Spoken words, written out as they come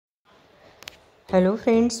Hello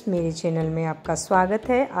friends, मेरे channel में आपका स्वागत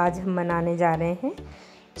है। आज हम बनाने जा रहे हैं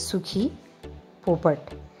सूखी पोपट।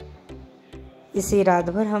 इसे रात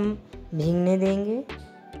भर हम भीगने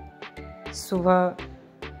देंगे। सुबह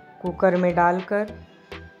कुकर में डालकर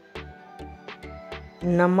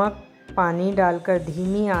नमक पानी डालकर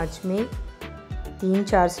धीमी आंच में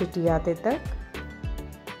 3-4 सीटी आते तक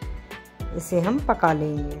इसे हम पका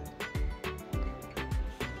लेंगे।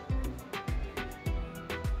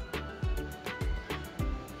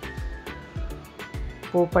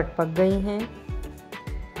 पोपट पक गई हैं।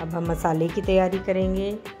 अब हम मसाले की तैयारी करेंगे।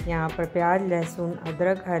 यहाँ पर प्याज, लहसुन,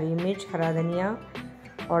 अदरक, हरी मिर्च, हरा धनिया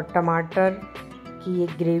और टमाटर की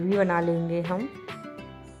एक ग्रेवी बना लेंगे हम।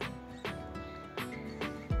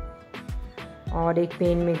 और एक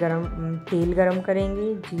पैन में तेल गरम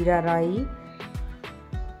करेंगे। जीरा, राई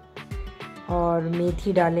और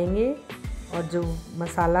मेथी डालेंगे और जो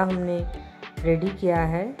मसाला हमने रेडी किया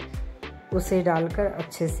है उसे डालकर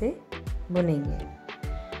अच्छे से भुनेंगे।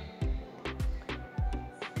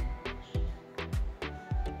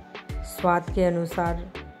 स्वाद के अनुसार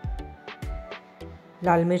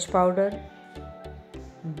लाल मिर्च पाउडर,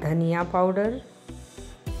 धनिया पाउडर,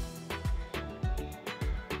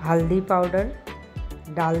 हल्दी पाउडर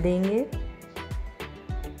डाल देंगे।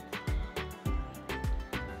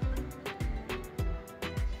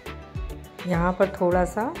 यहाँ पर थोड़ा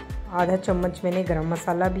सा आधा चम्मच मैंने गरम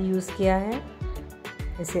मसाला भी यूज़ किया है।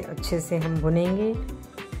 इसे अच्छे से हम भुनेंगे।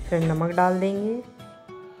 फिर नमक डाल देंगे।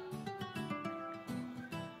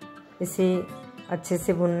 इसे अच्छे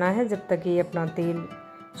से भुनना है जब तक ये अपना तेल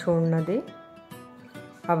छोड़ न दे।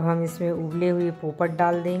 अब हम इसमें उबले हुए पोपट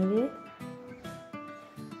डाल देंगे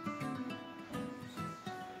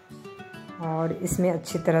और इसमें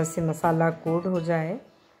अच्छी तरह से मसाला कोट हो जाए।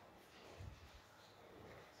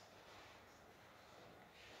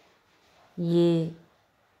 ये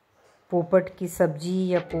पोपट की सब्जी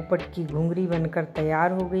या पोपट की घुंगरी बनकर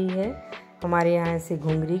तैयार हो गई है। हमारे यहाँ इसे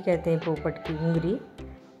घुंगरी कहते हैं, पोपट की घुंगरी।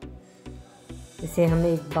 इसे हम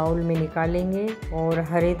एक बाउल में निकालेंगे और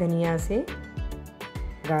हरे धनिया से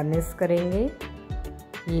गार्निश करेंगे।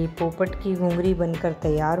 ये पोपट की घुंगरी बनकर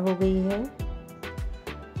तैयार हो गई है।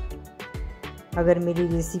 अगर मेरी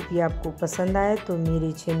रेसिपी आपको पसंद आए तो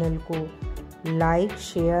मेरे चैनल को लाइक,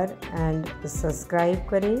 शेयर एंड सब्सक्राइब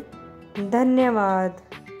करें। धन्यवाद।